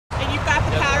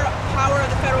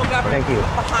covered Thank you.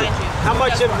 behind you. How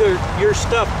much of your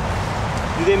stuff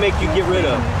do they make you get rid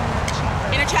of?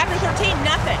 In a Chapter 13,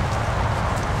 nothing.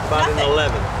 About Nothing. an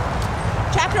 11.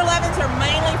 Chapter 11s are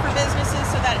mainly for businesses,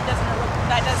 so that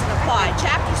doesn't apply.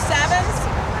 Chapter 7s,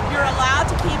 you're allowed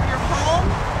to keep your home.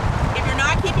 If you're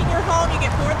not keeping your home, you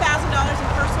get $4,000 in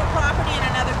personal property and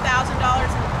another $1,000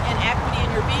 in equity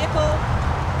in your vehicle.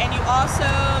 And you also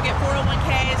get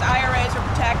 401ks, IRAs are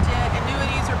protected,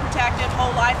 annuities are protected,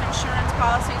 whole life insurance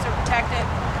policies are protected.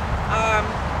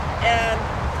 And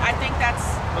I think that's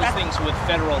things with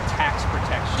federal tax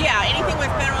protection. Yeah, anything with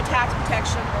federal tax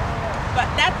protection. But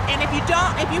and if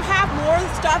you have more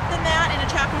stuff than that in a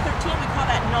Chapter 13, we call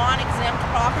that non-exempt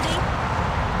property.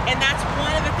 And that's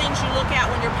one of the things you look at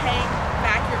when you're paying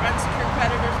back your unsecured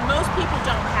creditors. Most people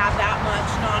don't have that much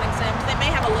non-exempt. They may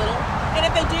have a little. And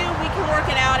if they do, we can work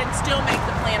it out and still make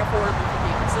the plan affordable for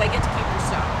people, so they get to keep their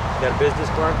stuff. You got a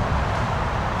business card?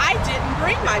 I didn't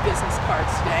bring my business cards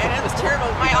today, and it was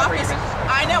terrible. My office,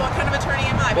 I know, what kind of attorney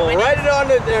am I? Well, write it on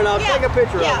there and I'll take a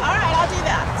picture of it. Yeah, all right, I'll do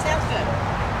that. Sounds good.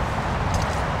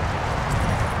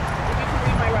 If you can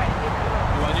read my writing.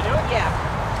 You want to do it? Yeah.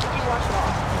 You wash it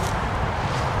off.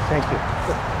 Thank you.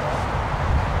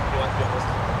 You want to do this?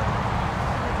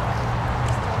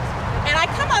 And I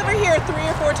come over here 3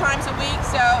 or 4 times a week,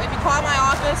 so if you call my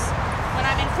office, when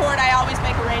I'm in court, I always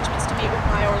make arrangements to meet with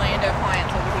my Orlando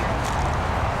clients over here.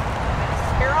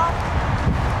 Carol?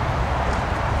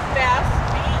 Bess,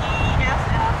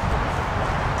 B-E-S-S.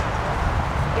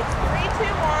 It's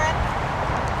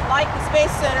 321, like the Space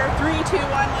Center, 321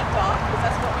 liftoff, because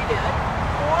that's what we did.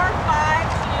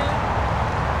 452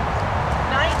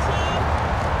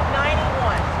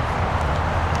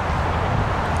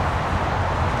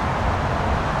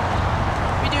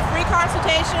 1991. We do free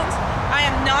consultations. I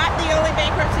am not the only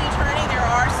bankruptcy attorney. There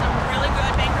are some really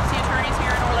good bankruptcy attorneys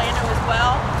here in Orlando as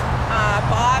well.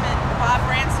 Bob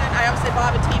Branson. I always say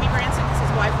Bob and Tammy Branson because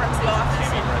his wife runs the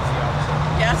office. Tammy runs the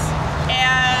office. Yes.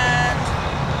 And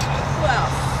who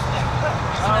else?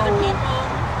 Some other people.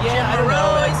 Yeah, Jim I don't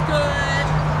know. Monroe is good.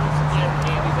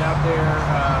 Andy's out there.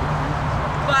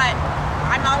 But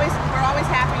we're always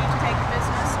happy to take the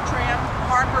business. Trim.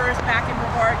 Harper's back in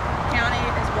Brevard County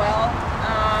as well.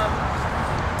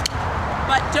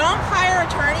 But don't hire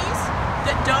attorneys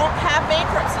that don't have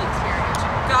bankruptcy experience.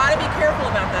 You've got to be careful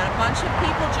about that. A bunch of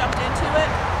people jumped into it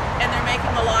and they're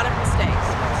making a lot of mistakes.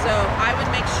 So I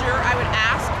would make sure, I would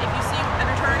ask, if you see an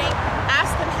attorney,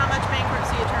 ask them how much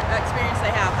bankruptcy experience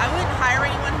they have. I wouldn't hire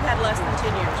anyone who had less than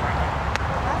 10 years right now.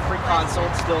 Free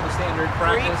consult, still the standard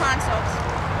practice. Free consults.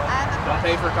 Don't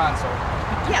pay for consult.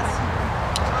 Yes.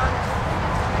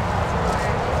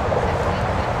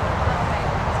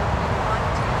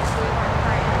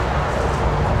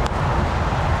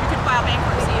 You can file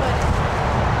bankruptcy.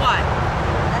 What?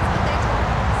 That's what they told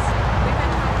us. We've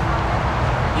been trying to file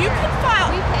bankruptcy. You can file.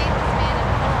 We paid this man in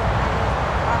full.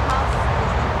 Our house is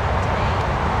today.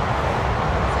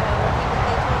 So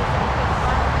they told us that we couldn't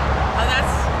file bankruptcy. Oh,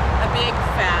 that's a big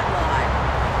fat lie.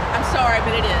 I'm sorry,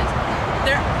 but it is.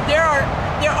 There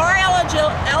are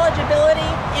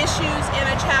eligibility issues in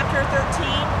a Chapter 13.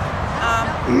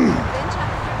 Then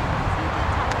Chapter 13, he did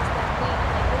tell us that we,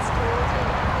 like this tools, we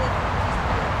used to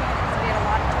be mechanics, we had a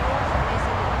lot of tools, and they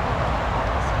said that we couldn't keep all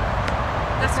this.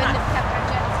 That's We not. couldn't have kept our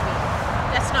jet ski.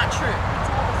 That's not true. He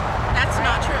told us that. That's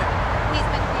right? not true. He's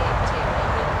been paid too.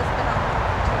 It's been on for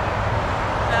 2 years.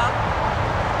 Well,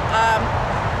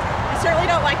 I certainly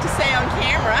don't like to say on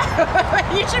camera.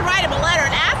 You should write him a letter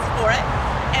and ask for it.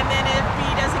 And then if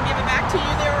he doesn't give it back to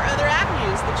you, there are other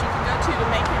avenues that you can go to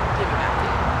make him give it back to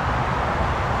you.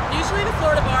 Usually the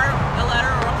Florida bar, a letter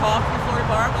or a call from the Florida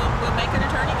bar will make an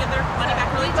attorney give their money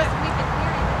back really quick. We've been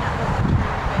hearing that that wasn't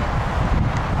true, but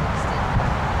still.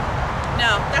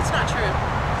 No, that's not true.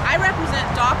 I represent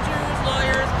doctors,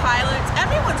 lawyers, pilots.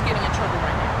 Everyone's getting in trouble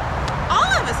right now. All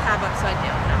of us have upside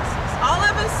down houses. All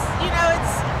of us, you know,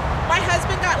 my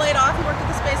husband got laid off. He worked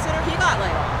at the Space Center. He got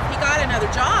laid off. He got another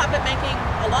job, but making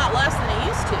a lot less than he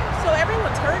used to. So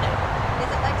everyone's hurting. Is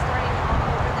it like starting all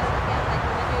over though again? Like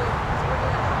when we do, because we're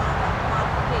doing a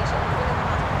modification. We've been in the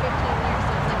house for 15 years,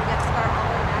 so it's like we got to start all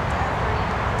the way back to our 30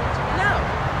 years ago.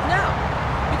 No.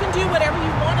 You can do whatever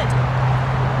you want to do.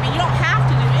 I mean, you don't have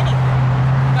to do anything.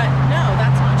 But no,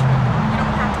 that's not true. You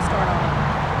don't have to start all over.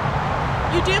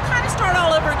 You do kind of start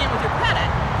all over again with your credit.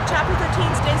 Chapter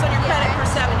 13 stays on your credit for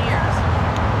 7 years.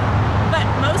 But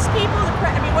most people,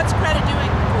 what's credit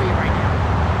doing for you right now?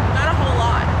 Not a whole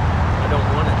lot. I don't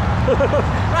want it.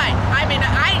 Right. I mean,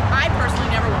 I personally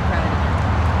never want credit again.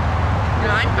 You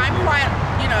know, I'm quite,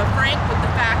 frank with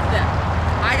the fact that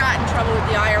I got in trouble with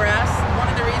the IRS. One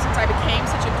of the reasons I became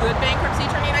such a good bankruptcy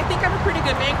attorney, and I think think I'm a pretty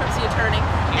good bankruptcy attorney,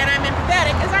 and I'm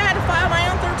empathetic, is I had to file my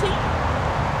own 13.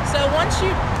 So once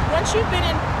you've been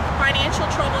in financial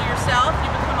trouble yourself, you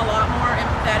become a lot more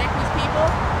empathetic with people,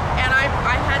 and I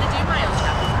had to do my own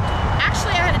chapter.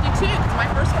 Actually, I had to do 2 because my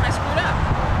first one I screwed up.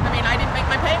 I mean, I didn't make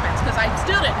my payments because I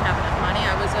still didn't have enough money.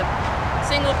 I was a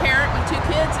single parent with 2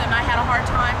 kids, and I had a hard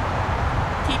time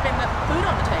keeping the food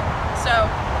on the table. So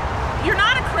you're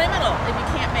not a criminal if you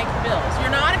can't make the bills.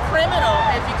 You're not a criminal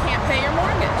if you can't pay your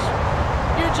mortgage.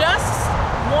 You're just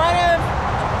one of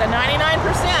the 99%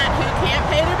 who can't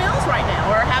pay their bills right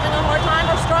now, or are having a hard time,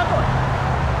 or struggling.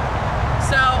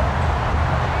 So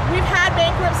we've had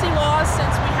bankruptcy laws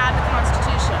since we had the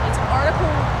Constitution. It's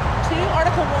Article 2,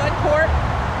 Article 1 court.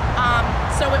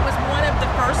 So it was one of the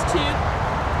first 2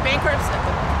 bankruptcy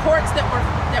courts that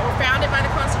were founded by the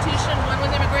Constitution. One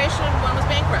was immigration, one was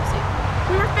bankruptcy.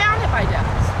 We were founded by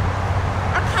devils.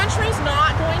 Our country's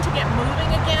not going to get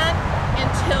moving again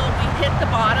until we hit the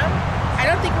bottom. I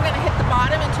don't think we're going to hit the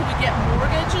bottom until we get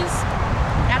mortgages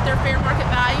at their fair market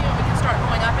value and we can start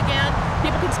going up again.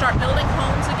 People can start building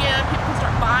homes again. People can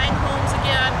start buying homes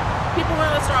again. People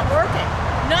want to start working.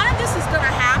 None of this is going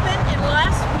to happen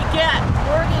unless we get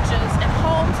mortgages and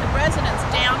homes and residents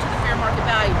down to the fair market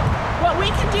value. What we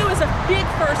can do is a big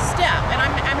first step, and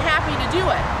I'm happy to do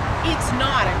it. It's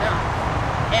not enough.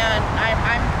 And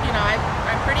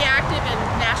I'm pretty active in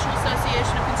National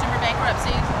Association of Consumer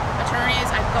Bankruptcy Attorneys.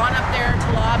 I've gone up there to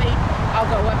lobby. I'll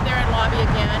go up there and lobby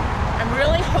again. I'm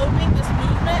really hoping this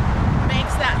movement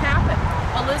makes that happen.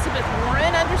 Elizabeth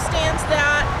Warren understands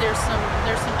that. There's some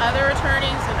other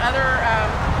attorneys and other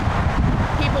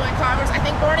people in Congress. I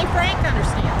think Barney Frank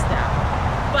understands that.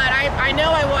 But I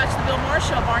know I watched the Bill Maher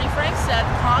show. Barney Frank said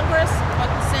Congress, both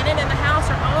the Senate and the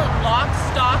House, are owned lock,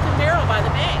 stock, and barrel by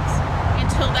the banks.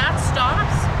 Until that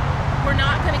stops, we're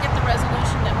not going to get the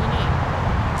resolution that we need.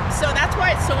 So that's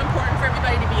why it's so important for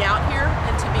everybody to be out here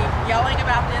and to be yelling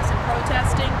about this and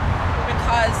protesting,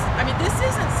 because, I mean, this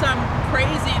isn't some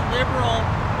crazy liberal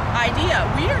idea.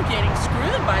 We are getting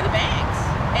screwed by the banks.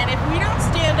 And if we don't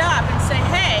stand up and say,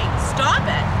 hey, stop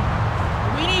it,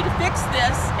 we need to fix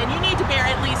this, and you need to bear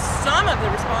at least some of the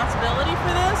responsibility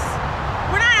for this,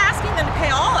 we're not asking them to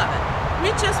pay all of it. We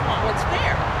just want what's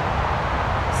fair.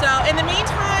 So in the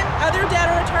meantime, other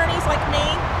debtor attorneys like me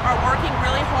are working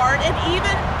really hard, and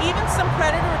even some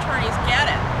creditor attorneys get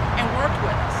it and worked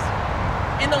with us.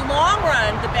 In the long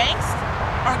run, the banks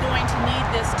are going to need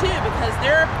this too, because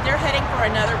they're heading for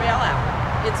another bailout.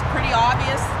 It's pretty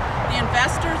obvious. The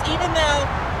investors, even though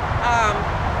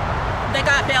they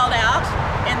got bailed out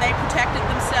and they protected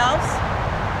themselves,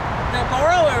 the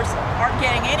borrowers aren't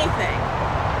getting anything.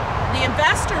 The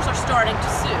investors are starting to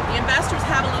sue. The investors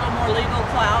have a little more legal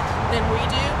clout than we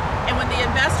do, and when the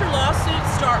investor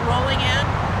lawsuits start rolling in,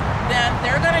 then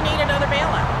they're going to need another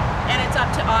bailout. And it's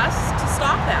up to us to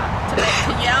stop that,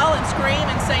 to yell and scream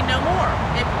and say no more.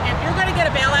 If you're going to get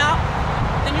a bailout,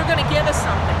 then you're going to give us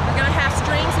something. You're going to have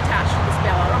strings attached to this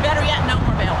bailout, or better yet, no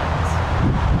more bailouts.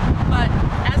 But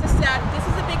as I said, this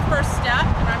is a big first step,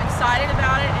 and I'm excited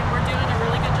about it, and we're doing a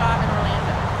really good job in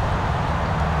Orlando.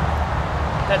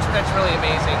 That's really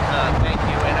amazing. Thank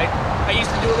you. And I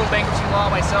used to do a little bankruptcy law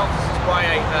myself. This is why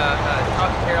I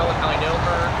talked to Carol and how I know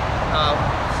her.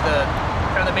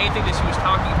 The main thing that she was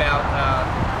talking about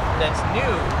that's new,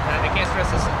 and I can't stress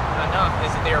this enough,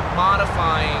 is that they are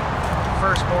modifying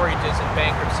first mortgages in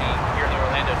bankruptcy here in the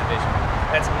Orlando division.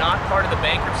 That's not part of the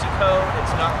bankruptcy code.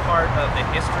 It's not part of the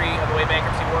history of the way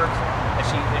bankruptcy works. As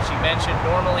she mentioned,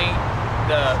 normally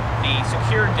the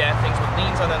secured debt, things with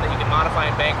liens on them that you can modify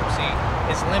in bankruptcy,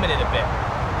 is limited a bit.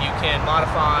 You can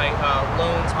modify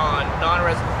loans on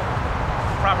non-resident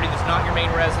property that's not your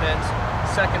main residence,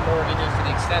 second mortgages to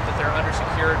the extent that they're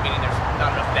undersecured, meaning there's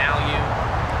not enough value.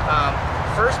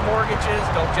 First mortgages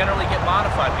don't generally get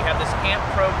modified. We have this HAMP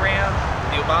program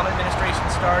the Obama administration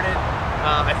started.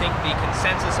 I think the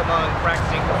consensus among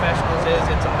practicing professionals is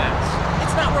it's a mess.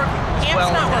 It's not working.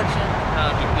 HAMP's not working.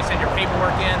 You send your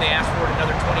paperwork in, they ask for it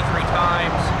another 23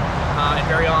 times, and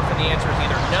very often the answer is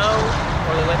either no,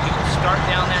 or they let people start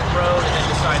down that road and then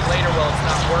decide later, well, it's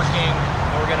not working,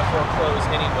 and we're going to foreclose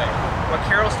anyway. What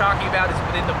Carol's talking about is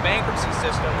within the bankruptcy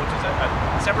system, which is a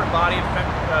separate body of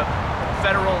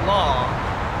federal law,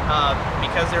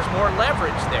 because there's more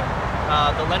leverage there.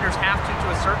 The lenders have to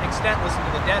a certain extent, listen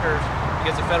to the debtors,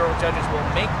 because the federal judges will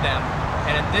make them.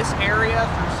 And in this area,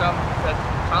 through some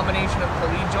combination of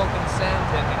collegial consent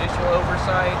and judicial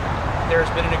oversight, there's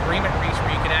been an agreement reached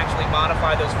where you can actually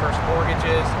modify those first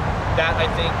mortgages. That, I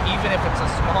think, even if it's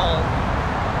a small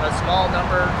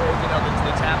number,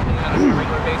 that's happening on a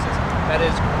regular basis, that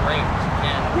is great.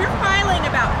 And we're filing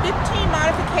about 15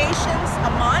 modifications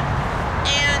a month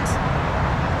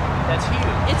That's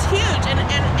huge. It's huge,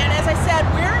 and as I said,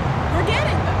 we're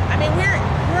getting them. I mean,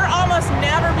 we're almost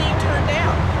never being turned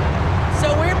down. So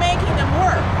we're making them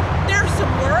work. There's some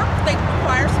work. They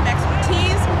require some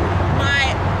expertise.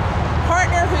 My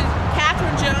partner, who's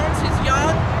Catherine Jones, who's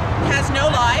young, has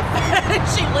no life.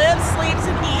 She lives, sleeps,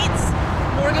 and eats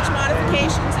mortgage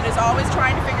modifications and is always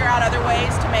trying to figure out other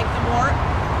ways to make them work.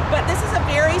 But this is a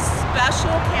very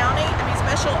special county,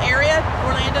 special area,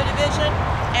 Orlando Division,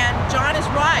 and John is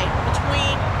right.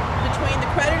 Between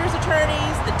the creditors'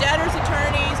 attorneys, the debtors'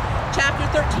 attorneys, Chapter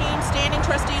 13 standing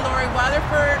trustee Lori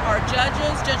Weatherford, our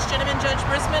judges, Judge Ginneman, Judge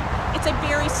Brisman, it's a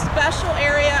very special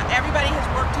area. Everybody has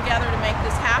worked together to make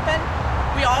this happen.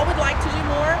 We all would like to do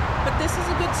more, but this is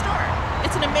a good start.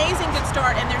 It's an amazing good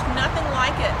start, and there's nothing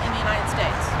like it in the United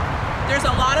States. There's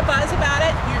a lot of buzz about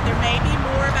it. There may be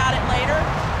more about it later.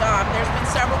 There's been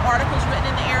several articles written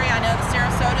in the area. I know the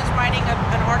Sarasota's writing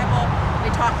an article.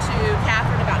 They talked to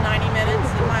Catherine about 90 minutes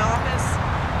in my office.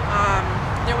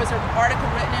 There was an article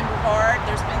written in Brevard.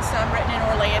 There's been some written in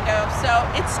Orlando. So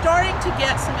it's starting to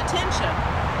get some attention.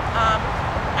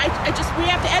 We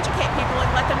have to educate people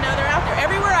and let them know they're out there.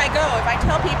 Everywhere I go, if I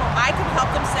tell people I can help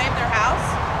them save their house,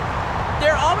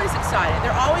 they're always excited.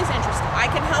 They're always interested. I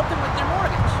can help them with their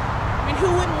mortgage. I mean, who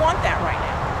wouldn't want that right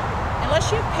now? Unless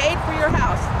you've paid for your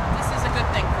house, this is a good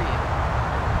thing for you.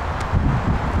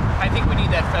 I think we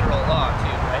need that federal law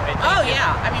too. Oh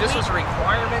yeah, I mean, this was a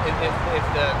requirement. If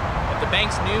the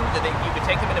banks knew that you could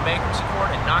take them into bankruptcy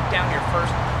court and knock down your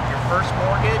first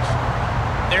mortgage,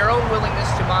 their own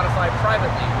willingness to modify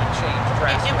privately would change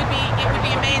drastically. It would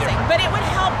be amazing, but it would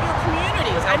help your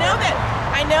communities. I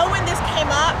know when this came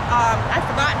up, I've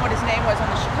forgotten what his name was on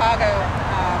the Chicago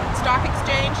Stock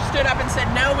Exchange, stood up and said,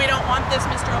 "No, we don't want this,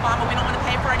 Mr. Obama. We don't want to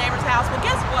pay for our neighbor's house." Well,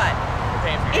 guess what?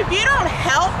 If you don't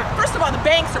help, first of all, the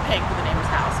banks are paying for the neighbor's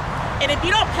house. And if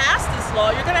you don't pass this law,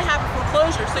 you're going to have a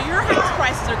foreclosure. So your house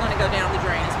prices are going to go down the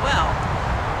drain as well.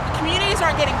 The communities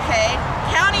aren't getting paid.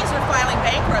 Counties are filing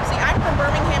bankruptcy. I'm from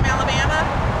Birmingham, Alabama.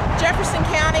 Jefferson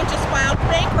County just filed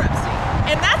bankruptcy.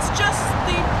 And that's just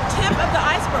the tip of the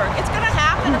iceberg. It's going to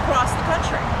happen across the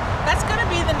country. That's going to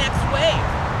be the next wave,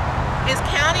 is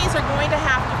counties are going to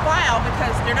have to file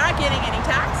because they're not getting any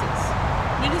taxes.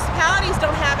 Municipalities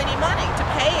don't have any money to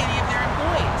pay any of their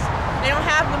employees. They don't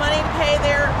have the money to pay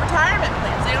their retirement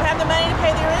plans. They don't have the money to pay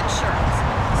their insurance.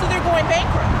 So they're going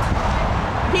bankrupt.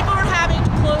 People are having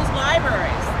to close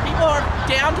libraries. People are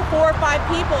down to 4 or 5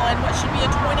 people in what should be a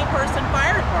 20-person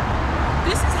fire department.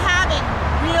 This is having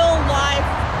real life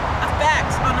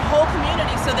effects on the whole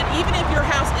community, so that even if your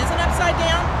house isn't upside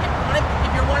down,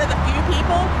 if you're one of the few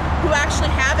people who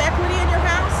actually have equity in your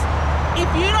house, if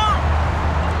you don't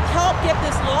help get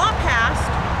this law passed,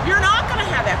 you're not going to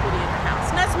have equity in your house.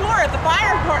 And that's more, if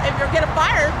you get a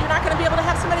fire, you're not going to be able to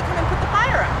have somebody come and put the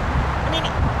fire out. I mean,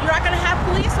 you're not going to have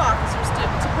police officers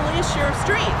to police your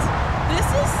streets. This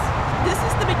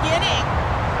is the beginning.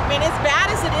 I mean, as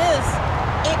bad as it is,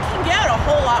 it can get a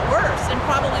whole lot worse, and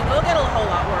probably will get a whole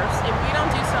lot worse if we don't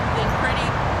do something pretty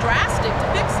drastic to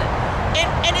fix it.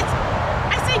 And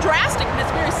I say drastic, but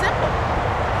it's very simple.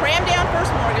 Cram down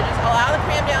first mortgages, allow the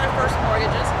cram down of first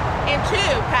mortgages, and 2,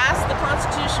 pass the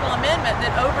constitutional amendment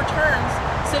that overturns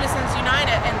Citizens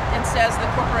United and says that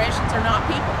corporations are not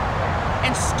people,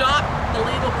 and stop the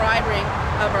legal bribery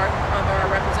of our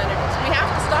representatives. We have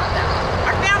to stop that.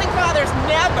 Our founding fathers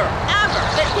never, ever,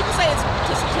 people say it's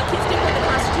just to stick with the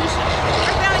Constitution.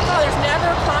 Our founding fathers never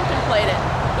contemplated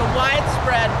the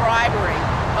widespread bribery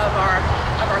of our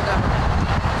government.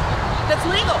 That's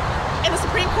legal. And the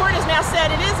Supreme Court has now said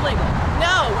it is legal.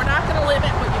 No, we're not going to limit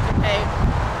what you can pay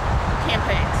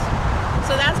campaigns.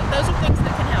 So those are things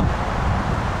that can help.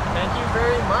 Thank you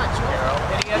very much, Carol.